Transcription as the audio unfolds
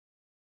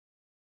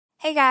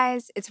Hey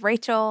guys, it's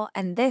Rachel,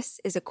 and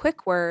this is a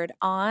quick word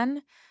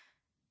on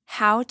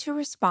how to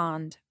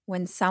respond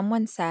when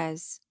someone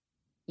says,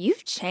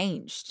 "You've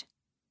changed."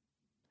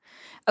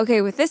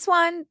 Okay, with this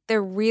one,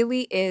 there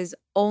really is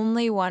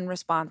only one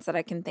response that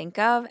I can think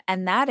of,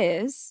 and that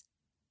is,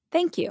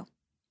 "Thank you.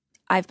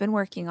 I've been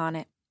working on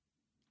it."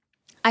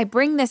 I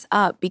bring this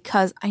up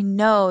because I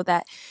know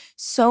that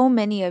so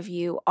many of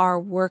you are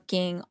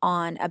working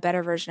on a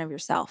better version of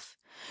yourself.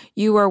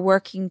 You are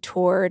working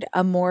toward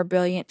a more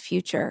brilliant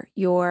future.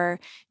 You're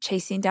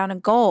chasing down a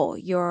goal.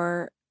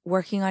 You're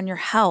working on your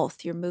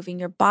health. You're moving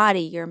your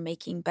body. You're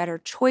making better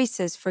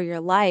choices for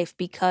your life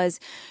because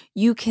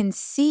you can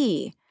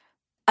see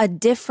a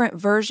different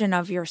version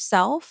of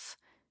yourself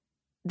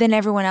than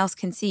everyone else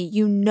can see.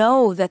 You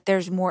know that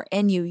there's more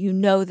in you. You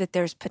know that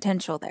there's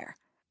potential there.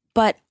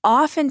 But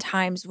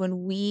oftentimes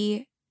when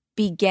we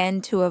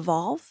begin to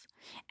evolve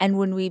and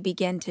when we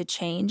begin to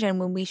change and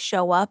when we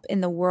show up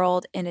in the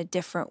world in a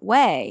different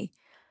way,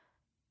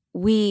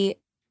 we,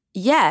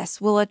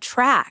 yes, will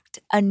attract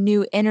a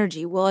new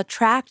energy. We'll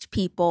attract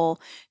people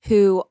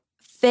who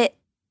fit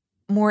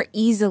more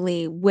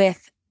easily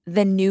with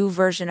the new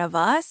version of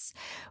us.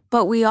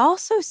 But we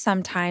also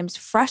sometimes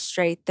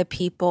frustrate the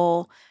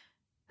people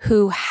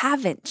who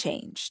haven't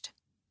changed.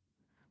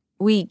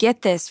 We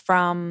get this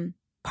from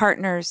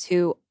partners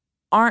who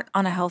aren't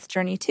on a health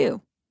journey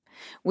too.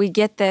 We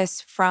get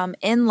this from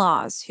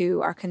in-laws who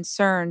are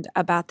concerned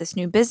about this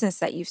new business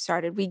that you've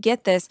started. We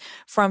get this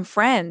from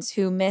friends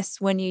who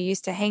miss when you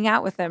used to hang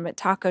out with them at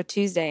Taco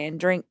Tuesday and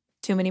drink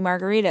too many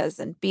margaritas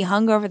and be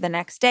hungover the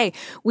next day.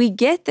 We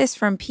get this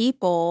from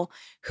people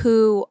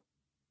who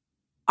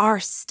are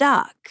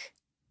stuck.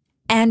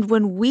 And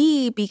when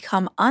we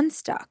become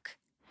unstuck,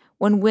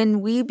 when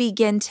we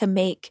begin to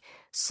make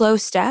slow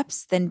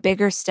steps, then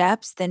bigger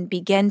steps, then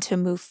begin to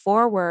move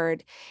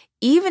forward,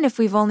 even if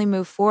we've only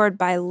moved forward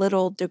by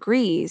little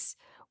degrees,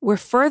 we're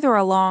further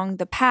along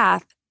the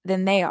path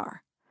than they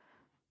are.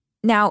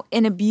 Now,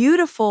 in a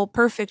beautiful,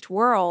 perfect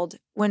world,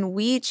 when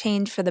we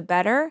change for the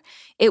better,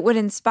 it would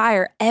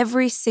inspire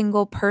every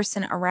single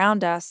person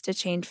around us to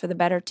change for the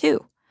better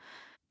too.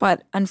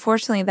 But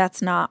unfortunately,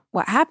 that's not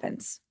what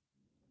happens.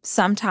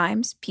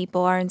 Sometimes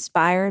people are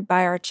inspired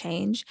by our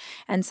change,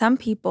 and some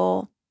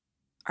people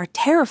are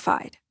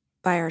terrified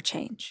by our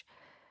change.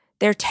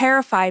 They're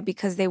terrified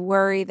because they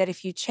worry that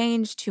if you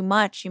change too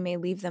much, you may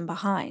leave them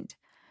behind.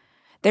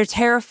 They're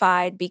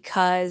terrified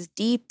because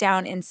deep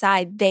down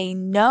inside, they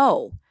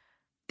know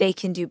they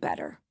can do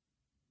better.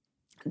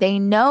 They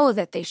know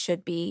that they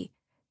should be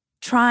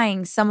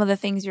trying some of the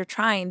things you're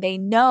trying. They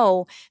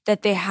know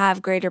that they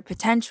have greater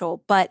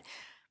potential, but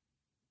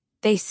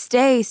they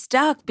stay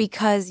stuck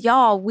because,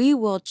 y'all, we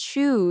will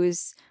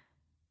choose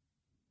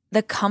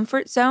the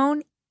comfort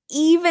zone,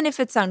 even if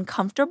it's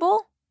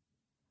uncomfortable,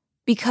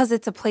 because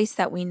it's a place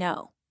that we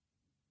know.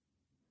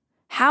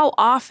 How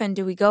often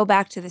do we go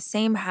back to the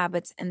same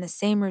habits and the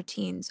same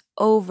routines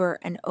over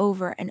and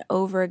over and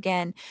over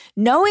again,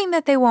 knowing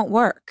that they won't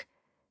work?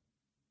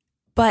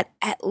 But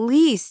at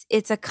least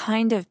it's a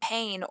kind of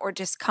pain or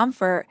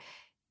discomfort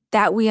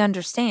that we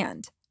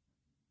understand.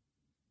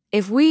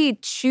 If we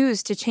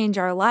choose to change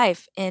our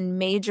life in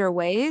major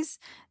ways,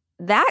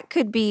 that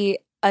could be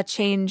a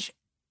change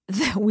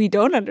that we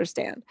don't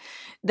understand.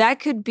 That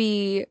could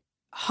be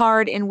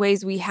hard in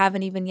ways we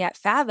haven't even yet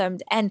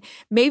fathomed. And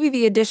maybe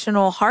the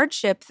additional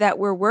hardship that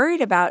we're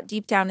worried about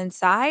deep down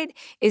inside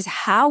is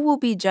how we'll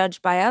be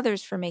judged by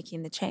others for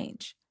making the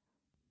change.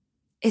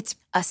 It's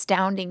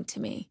astounding to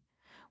me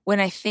when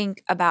I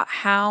think about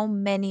how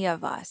many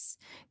of us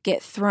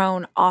get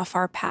thrown off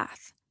our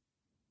path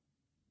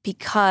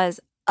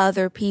because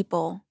other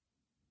people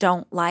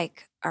don't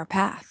like our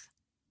path.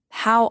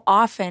 How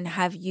often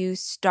have you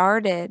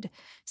started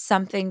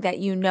something that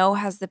you know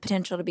has the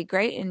potential to be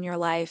great in your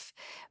life,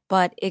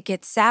 but it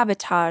gets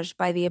sabotaged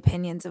by the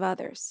opinions of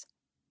others?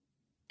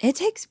 It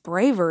takes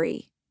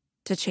bravery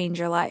to change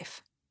your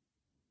life.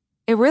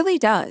 It really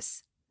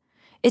does.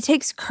 It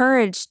takes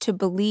courage to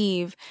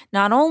believe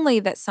not only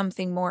that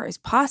something more is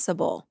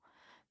possible,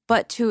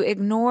 but to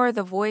ignore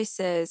the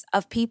voices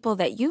of people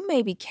that you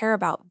maybe care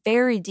about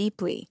very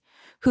deeply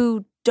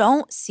who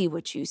don't see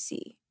what you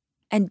see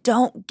and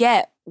don't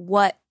get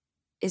what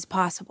is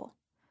possible.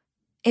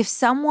 If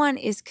someone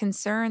is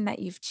concerned that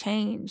you've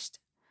changed,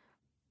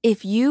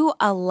 if you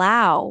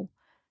allow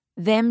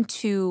them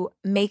to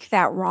make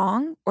that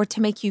wrong or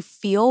to make you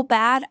feel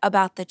bad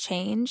about the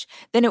change,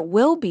 then it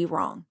will be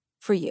wrong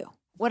for you.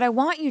 What I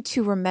want you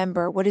to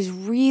remember, what is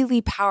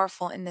really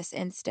powerful in this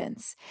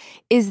instance,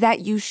 is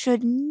that you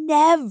should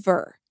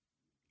never,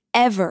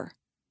 ever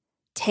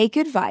take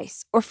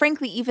advice or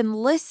frankly even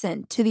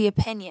listen to the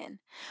opinion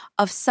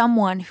of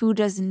someone who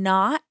does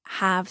not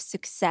have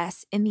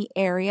success in the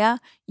area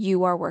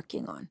you are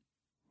working on.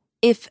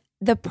 If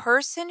the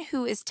person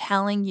who is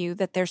telling you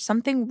that there's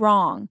something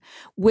wrong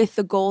with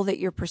the goal that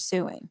you're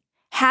pursuing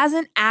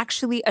hasn't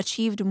actually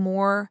achieved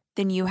more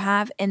than you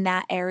have in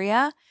that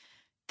area,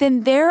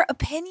 then their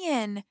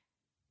opinion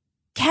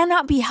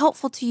cannot be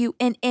helpful to you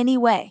in any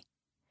way.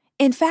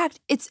 In fact,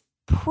 it's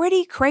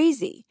pretty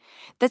crazy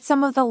that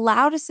some of the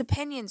loudest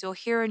opinions you'll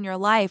hear in your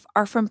life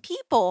are from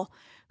people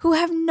who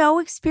have no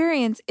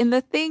experience in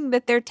the thing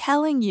that they're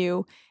telling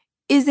you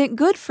isn't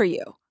good for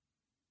you.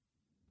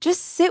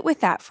 Just sit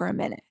with that for a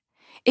minute.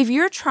 If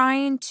you're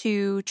trying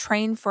to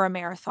train for a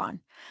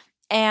marathon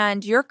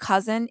and your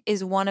cousin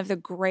is one of the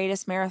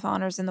greatest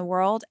marathoners in the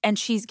world and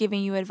she's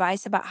giving you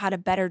advice about how to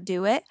better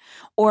do it,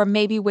 or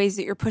maybe ways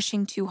that you're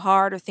pushing too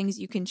hard or things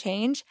you can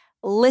change,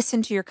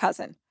 listen to your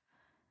cousin.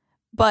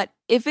 But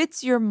if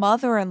it's your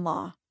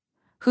mother-in-law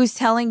who's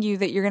telling you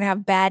that you're going to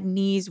have bad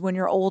knees when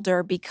you're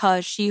older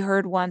because she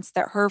heard once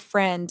that her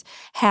friend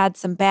had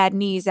some bad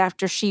knees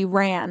after she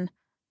ran,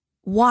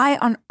 why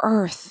on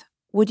earth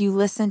would you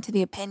listen to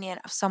the opinion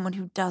of someone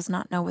who does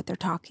not know what they're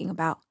talking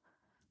about?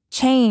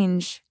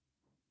 Change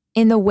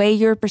in the way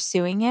you're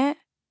pursuing it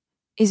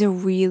is a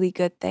really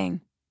good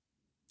thing.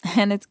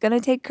 And it's going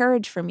to take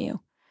courage from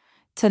you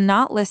to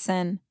not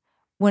listen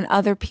when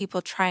other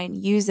people try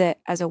and use it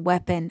as a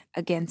weapon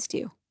against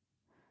you.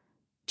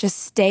 Just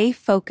stay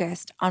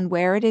focused on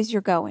where it is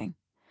you're going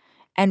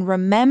and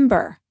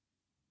remember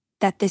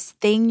that this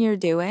thing you're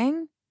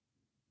doing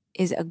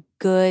is a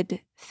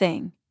good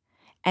thing.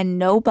 And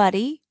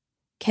nobody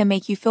can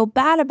make you feel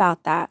bad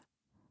about that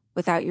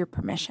without your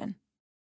permission.